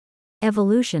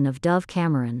Evolution of Dove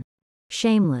Cameron.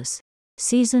 Shameless.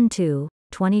 Season 2,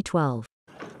 2012.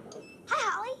 Hi,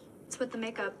 Holly. What's with the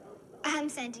makeup? I'm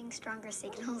sending stronger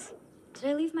signals. Did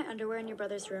I leave my underwear in your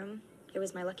brother's room? It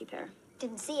was my lucky pair.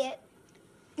 Didn't see it.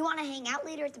 You want to hang out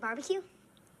later at the barbecue?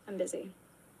 I'm busy.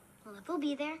 Well, if we'll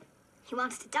be there. He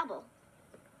wants to double.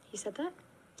 He said that?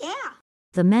 Yeah.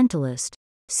 The Mentalist.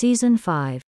 Season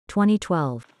 5,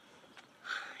 2012.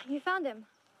 You found him.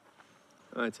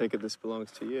 I take it this belongs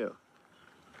to you.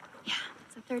 Yeah,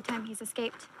 it's the third time he's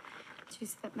escaped.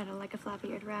 Juice that metal like a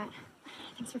floppy-eared rat.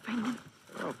 Thanks for finding him.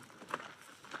 Oh,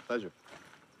 pleasure.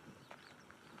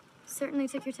 Certainly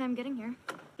took your time getting here.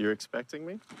 You're expecting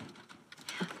me?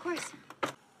 Of course.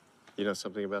 You know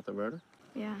something about the murder?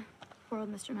 Yeah, poor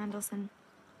old Mr. Mandelson.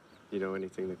 You know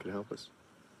anything that could help us?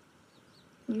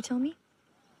 You tell me?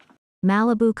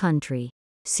 Malibu Country.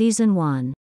 Season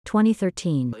 1,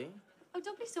 2013. Oh,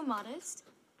 don't be so modest.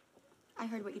 I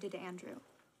heard what you did to Andrew.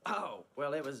 Oh,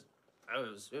 well, it was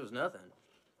nothing.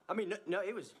 I mean, no,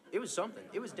 it was something.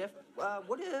 It was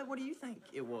what do you think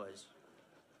it was?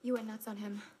 You went nuts on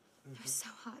him. It was so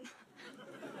hot.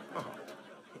 Oh.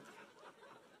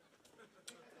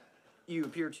 You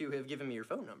appear to have given me your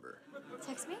phone number.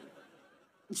 Text me?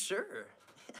 Sure.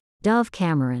 Dove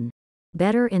Cameron.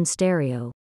 Better in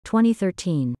Stereo.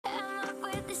 2013.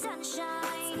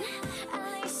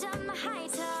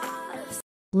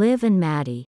 Liv and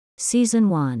Maddie. Season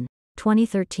 1,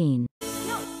 2013. No,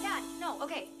 Dad, no,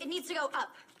 okay. It needs to go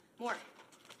up. More,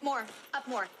 up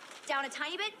more. Down a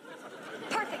tiny bit.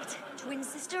 Perfect. Twin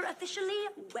sister officially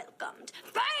welcomed.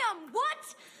 Bam!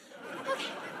 What?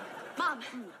 Okay. Mom,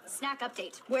 snack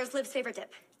update. Where's Liv's favorite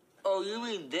dip? Oh, you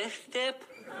mean this dip?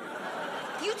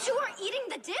 You two are eating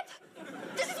the dip?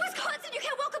 This is Wisconsin. You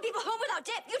can't welcome people home without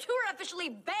dip. You two are officially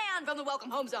banned from the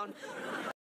welcome home zone.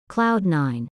 Cloud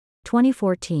 9,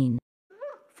 2014.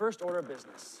 First order of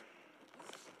business.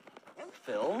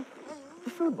 Fill the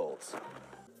food bowls.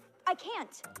 I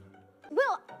can't.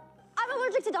 Will, I'm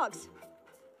allergic to dogs.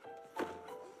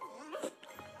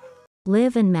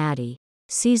 Liv and Maddie.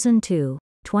 Season 2,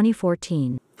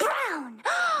 2014. Brown!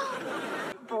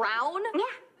 Brown? Yeah.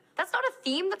 That's not a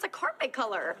theme, that's a carpet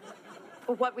color.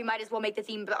 For what, we might as well make the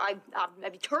theme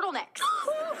turtlenecks.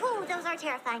 Ooh, those are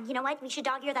terrifying. You know what? We should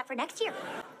dog ear that for next year.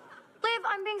 Liv,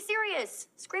 I'm being serious.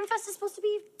 Screamfest is supposed to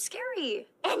be scary.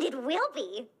 And it will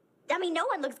be. I mean, no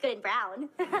one looks good in brown.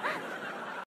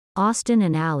 Austin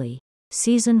and Ally.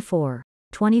 Season 4,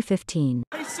 2015.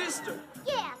 Hey, sister.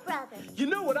 Yeah, brother. You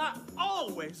know what I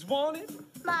always wanted?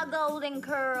 My golden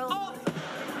curl. Oh.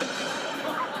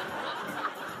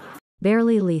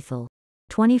 Barely Lethal.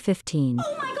 2015.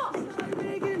 Oh my God! Hi,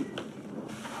 Megan.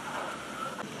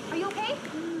 Are you okay?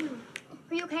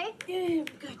 Are you okay? Yeah, I'm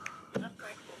good. I'm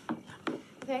good.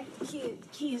 Okay.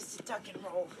 Key is tuck and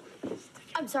roll.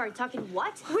 I'm sorry, talking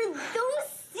what? Were those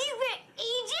secret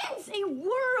agents? They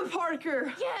were,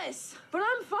 Parker. Yes, but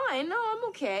I'm fine. No, I'm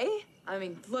okay. I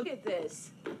mean, look at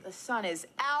this. The sun is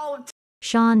out.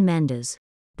 Shawn Mendes.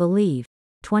 Believe.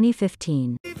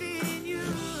 2015.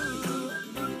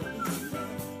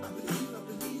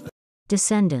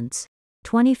 Descendants.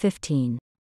 2015.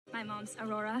 My mom's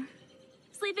Aurora.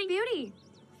 Sleeping Beauty.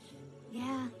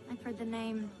 Yeah, I've heard the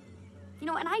name. You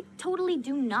know, and I totally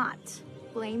do not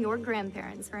blame your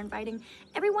grandparents for inviting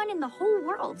everyone in the whole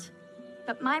world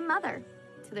but my mother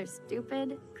to their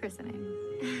stupid christening.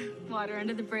 Water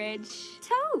under the bridge.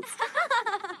 Totes!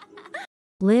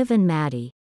 Liv and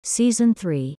Maddie. Season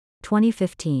 3,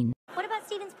 2015. What about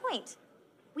Stevens Point?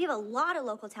 We have a lot of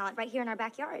local talent right here in our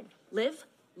backyard. Liv,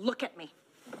 look at me.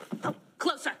 Oh,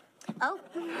 closer. Oh.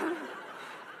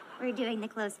 We're doing the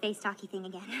closed face talky thing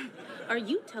again. Are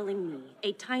you telling me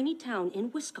a tiny town in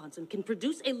Wisconsin can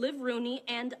produce a Liv Rooney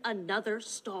and another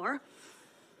star?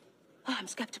 Oh, I'm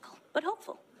skeptical, but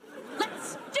hopeful.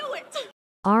 Let's do it!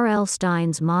 R.L.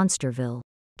 Stein's Monsterville.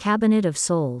 Cabinet of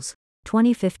Souls.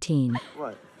 2015.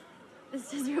 What? This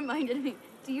just reminded me.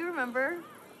 Do you remember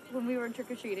when we were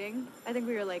trick-or-treating? I think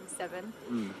we were like 7.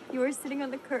 You were sitting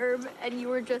on the curb and you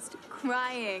were just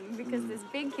crying because this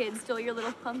big kid stole your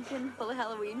little pumpkin full of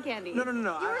Halloween candy. No.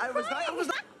 I was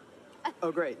not.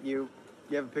 Oh, great. You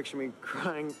have a picture of me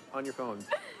crying on your phone.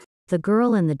 The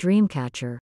Girl and the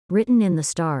Dreamcatcher. Written in the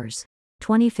Stars.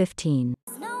 2015.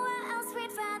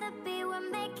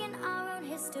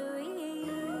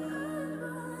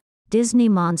 Disney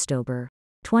Monstober.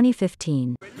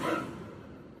 2015.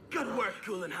 Good work,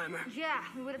 Kulenheimer. Yeah,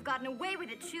 we would have gotten away with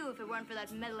it too if it weren't for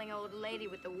that meddling old lady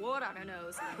with the wart on her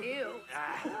nose. Ew.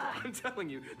 I'm telling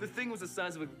you, the thing was the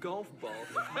size of a golf ball.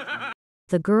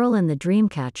 The Girl and the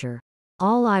Dreamcatcher.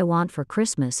 All I Want for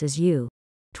Christmas Is You.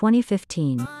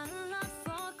 2015.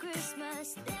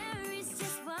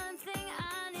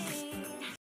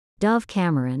 Dove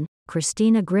Cameron,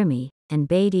 Christina Grimmie, and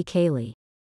Beatty Cayley.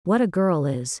 What a Girl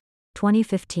Is.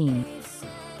 2015.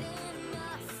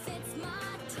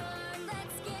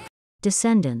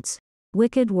 Descendants.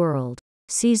 Wicked World.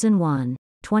 Season 1.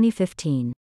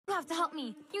 2015. You have to help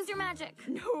me. Use your magic.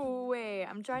 No way.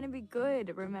 I'm trying to be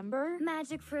good, remember?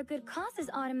 Magic for a good cause is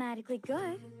automatically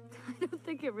good. I don't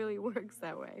think it really works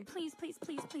that way. Please, please,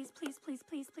 please, please, please, please,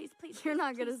 please, please, please. You're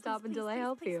not gonna stop until I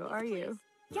help you, are you?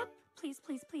 Yep. Please,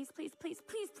 please, please, please, please,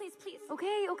 please, please, please.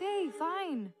 Okay,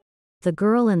 fine. The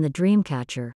Girl in the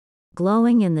Dreamcatcher.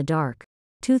 Glowing in the Dark.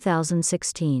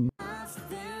 2016.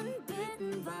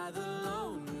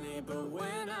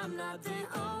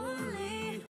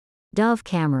 Dove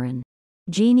Cameron.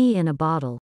 Genie in a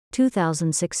Bottle.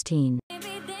 2016.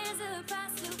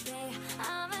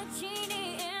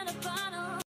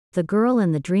 The Girl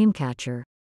in the Dreamcatcher.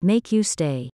 Make You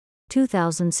Stay.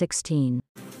 2016.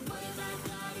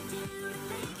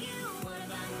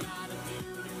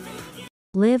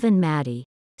 Liv and Maddie.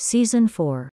 Season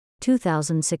 4.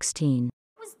 2016. It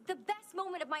was the best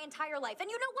moment of my entire life. And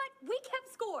you know what? We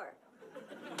kept score.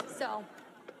 So,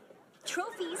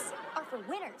 trophies are for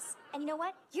winners. And you know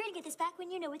what? You're gonna get this back when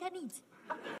you know what that means.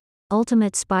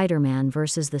 Ultimate Spider-Man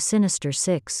vs. the Sinister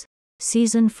Six.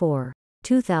 Season 4.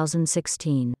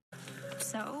 2016.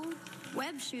 So,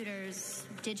 web shooters,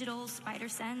 digital spider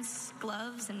sense,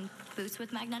 gloves, and boots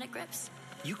with magnetic grips.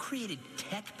 You created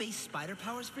tech-based spider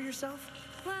powers for yourself?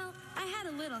 Well, I had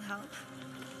a little help.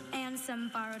 And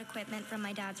some borrowed equipment from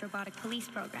my dad's robotic police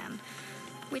program.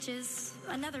 Which is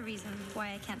another reason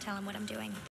why I can't tell him what I'm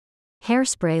doing.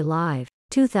 Hairspray Live.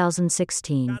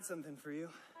 2016. Got something for you.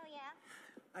 Oh,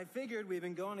 yeah? I figured we've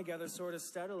been going together sort of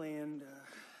steadily, and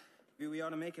maybe we ought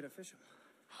to make it official.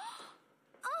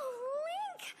 Oh,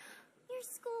 Link! Your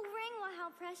school ring, wow,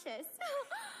 how precious.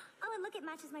 Oh, and look, it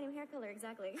matches my new hair color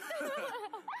exactly.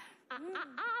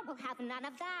 We'll have none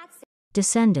of that.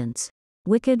 Descendants.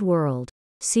 Wicked World.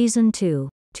 Season 2.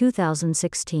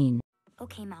 2016.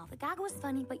 Okay, Mal, the gag was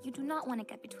funny, but you do not want to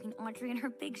get between Audrey and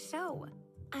her big show.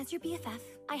 As your BFF,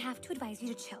 I have to advise you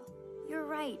to chill. You're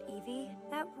right, Evie.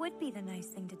 That would be the nice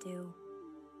thing to do.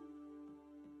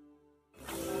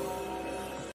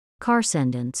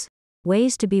 Carscendants.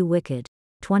 Ways to be Wicked.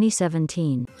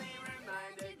 2017.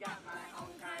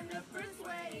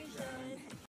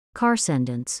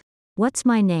 Carscendants. What's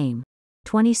My Name?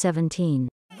 2017.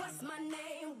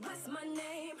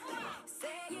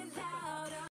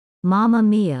 Mamma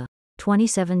Mia.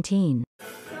 2017.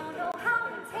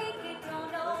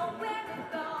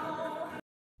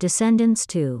 Descendants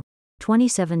 2.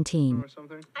 2017.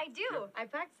 I do. I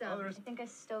packed some. I think I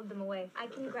stowed them away. I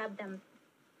can grab them.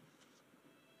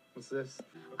 What's this?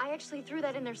 I actually threw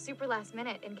that in there super last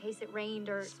minute in case it rained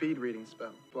or... Speed reading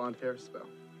spell. Blonde hair spell.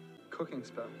 Cooking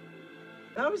spell.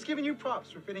 And I was giving you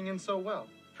props for fitting in so well.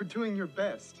 For doing your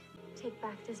best. Take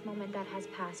back this moment that has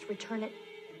passed. Return it.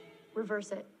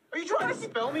 Reverse it. Are you trying to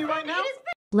spell me right now?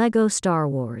 Lego Star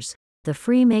Wars. The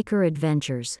Freemaker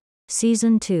Adventures.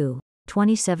 Season 2.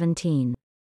 2017.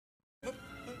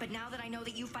 But now that I know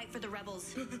that you fight for the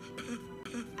rebels,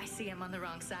 I see I'm on the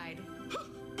wrong side.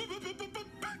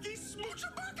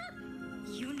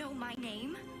 You know my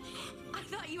name? I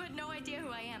thought you had no idea who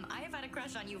I am. I have had a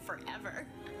crush on you forever.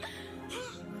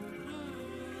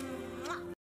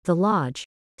 The Lodge.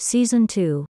 Season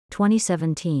 2.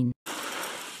 2017.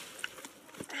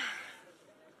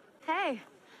 Hey,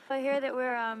 I hear that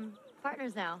we're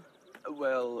partners now.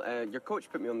 Well, your coach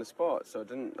put me on the spot, so I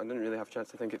didn't really have a chance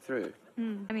to think it through.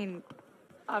 I mean,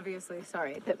 obviously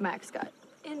sorry that Max got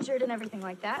injured and everything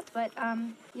like that, but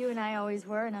you and I always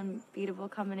were an unbeatable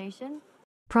combination.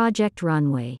 Project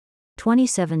Runway.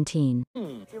 2017.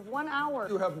 You have 1 hour.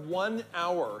 You have 1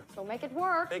 hour. So make it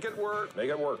work. Make it work. Make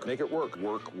it work. Make it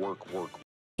work. Work.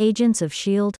 Agents of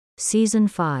S.H.I.E.L.D. Season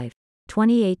 5.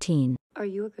 2018. Are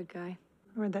you a good guy?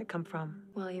 Where'd that come from?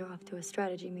 Well, you're off to a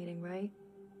strategy meeting, right?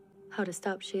 How to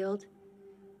stop S.H.I.E.L.D.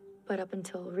 But up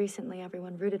until recently,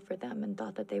 everyone rooted for them and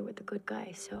thought that they were the good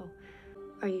guy, so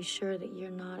are you sure that you're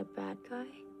not a bad guy?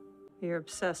 You're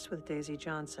obsessed with Daisy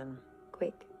Johnson.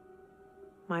 Quake.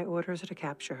 My orders are to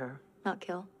capture her. Not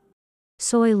kill.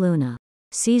 Soy Luna.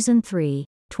 Season 3.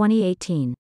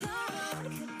 2018.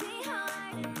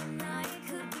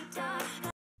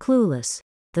 Clueless.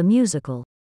 The Musical.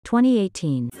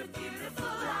 2018.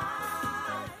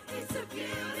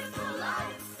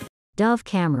 Dove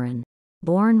Cameron.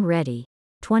 Born Ready.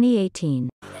 2018.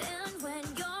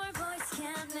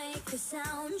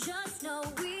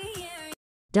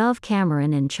 Dove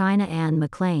Cameron and China Anne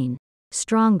McClain.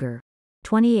 Stronger.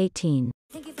 2018.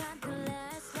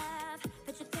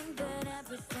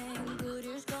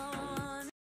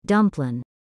 Dumplin',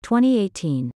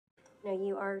 2018. No,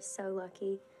 you are so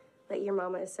lucky that your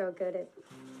mama is so good at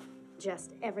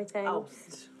just everything. Oh,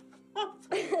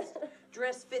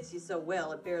 dress fits you so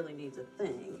well, it barely needs a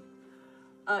thing.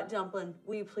 Dumplin',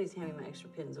 will you please hand me my extra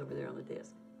pins over there on the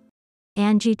desk?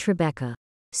 Angie Tribeca,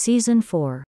 Season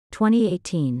 4,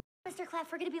 2018. Mr. Clef,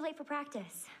 we're gonna be late for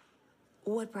practice.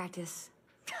 What practice?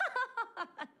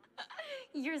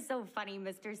 You're so funny,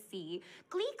 Mr. C.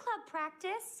 Glee Club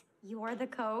practice. You're the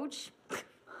coach.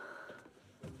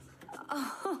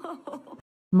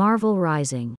 Marvel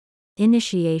Rising,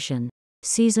 Initiation,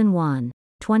 Season 1,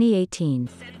 2018.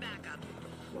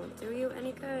 Won't do you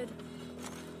any good.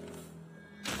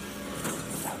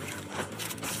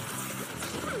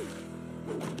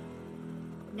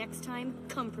 Next time,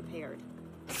 come prepared.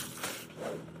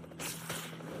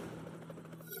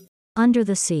 Under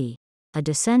the Sea, A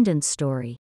Descendants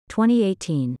Story,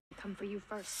 2018. Come for you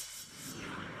first.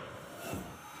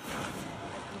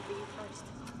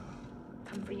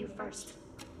 Come for you first.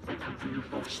 Come for you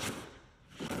first.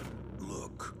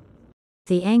 Look.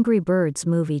 The Angry Birds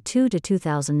Movie 2 to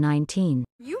 2019.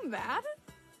 You mad?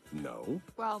 No.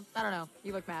 Well, I don't know.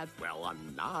 You look mad. Well,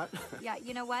 I'm not. Yeah,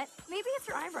 you know what? Maybe it's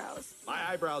your eyebrows. My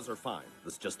eyebrows are fine.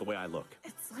 That's just the way I look.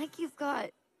 It's like you've got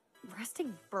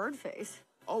resting bird face.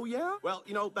 Oh, yeah? Well,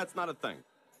 that's not a thing.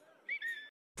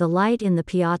 The Light in the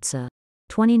Piazza,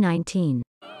 2019.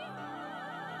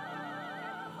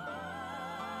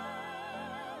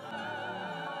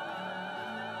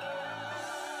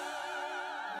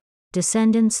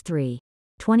 Descendants 3,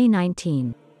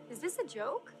 2019. Is this a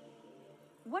joke?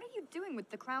 What are you doing with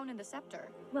the crown and the scepter?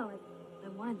 Well, I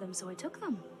wanted them, so I took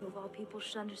them. Of all people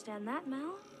should understand that,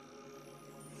 Mal.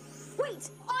 Wait!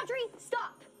 Audrey,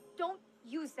 stop! Don't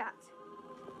use that.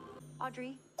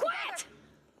 Audrey. Quit!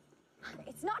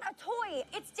 It's not a toy.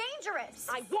 It's dangerous.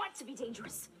 I want to be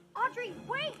dangerous. Audrey,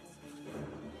 wait!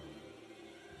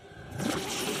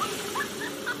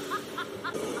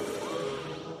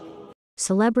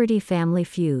 Celebrity Family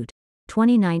Feud,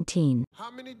 2019.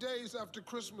 How many days after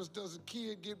Christmas does a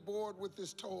kid get bored with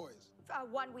his toys?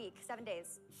 1 week, 7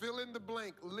 days. Fill in the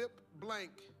blank, lip blank.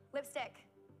 Lipstick.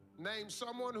 Name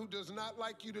someone who does not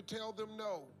like you to tell them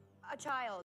no. A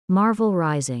child. Marvel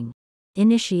Rising,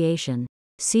 Initiation,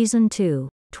 Season 2,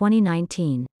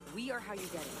 2019. We are how you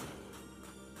get it.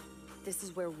 This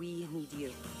is where we need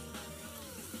you.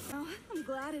 Oh, I'm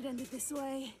glad it ended this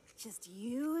way. Just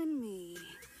you and me.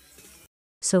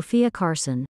 Sophia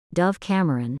Carson, Dove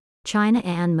Cameron, China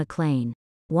Ann McClain.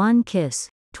 One Kiss,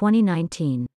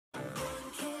 2019.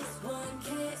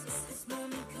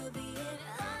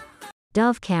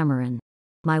 Dove Cameron,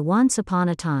 My Once Upon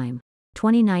a Time,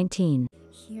 2019.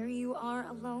 Here you are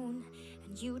alone,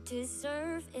 and you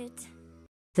deserve it.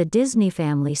 The Disney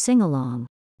Family Sing-Along,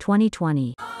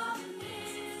 2020.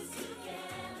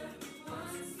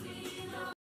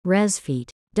 Resfeet,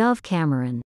 Dove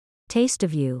Cameron, Taste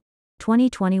of You,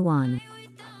 2021.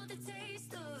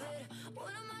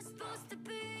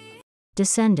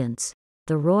 Descendants,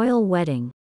 The Royal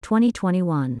Wedding,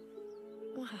 2021.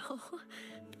 Wow.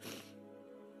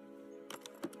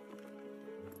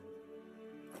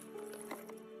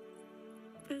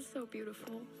 It's so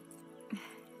beautiful.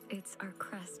 It's our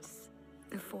crests,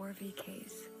 the 4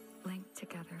 VKs, linked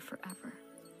together forever.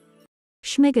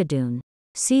 Schmigadoon,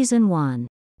 Season 1,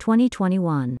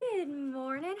 2021. Good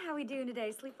morning. How we doing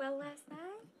today? Sleep well last night?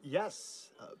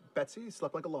 Yes. Betsy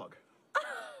slept like a log.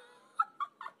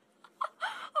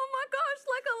 Oh my gosh,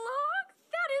 like a log?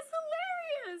 That is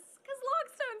hilarious. Because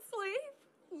logs don't sleep.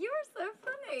 You're so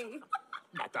funny.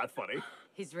 Not that funny.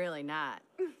 He's really not.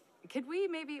 Could we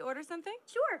maybe order something?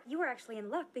 Sure. You were actually in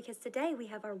luck because today we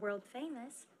have our world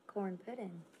famous corn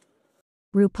pudding.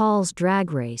 RuPaul's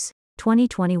Drag Race,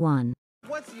 2021.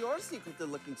 What's your secret to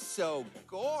looking so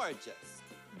gorgeous?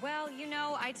 Well,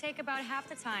 I take about half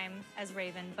the time as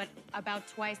Raven, but about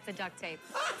twice the duct tape.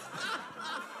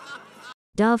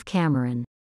 Dove Cameron,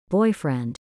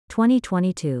 Boyfriend,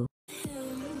 2022.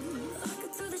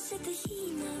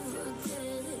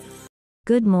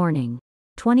 Good Morning,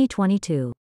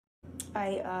 2022.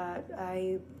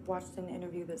 I watched an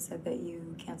interview that said that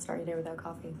you can't start your day without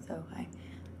coffee, so I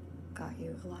got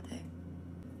you a latte.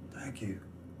 Thank you.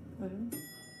 Mm-hmm.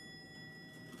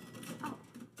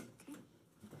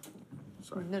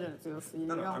 Sorry.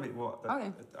 No, I mean, what?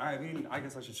 Okay. I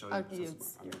guess I should show you. Okay,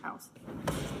 it's your house.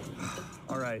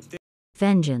 All right.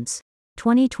 Vengeance,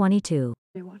 2022.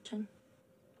 Are you watching?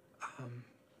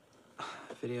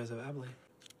 Videos of Abilene.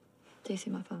 Do you see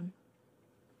my phone?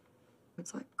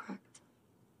 It's like cracked.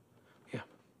 Yeah.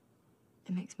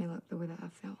 It makes me look the way that I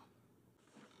feel.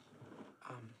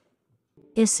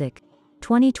 Isaac,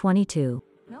 2022.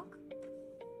 Milk?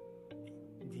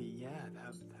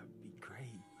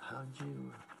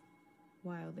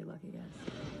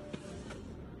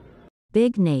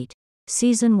 Big Nate,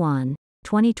 Season 1,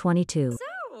 2022.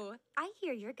 So, I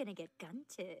hear you're gonna get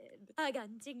gunted. A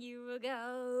gunting you will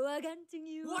go, a gunting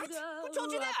you will go. Who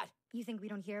told you that? You think we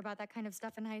don't hear about that kind of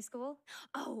stuff in high school?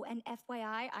 Oh, and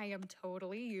FYI, I am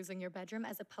totally using your bedroom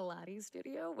as a Pilates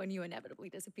studio when you inevitably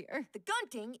disappear. The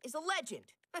gunting is a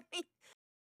legend.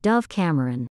 Dove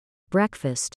Cameron,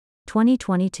 Breakfast,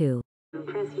 2022.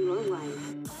 Impress your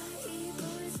wife.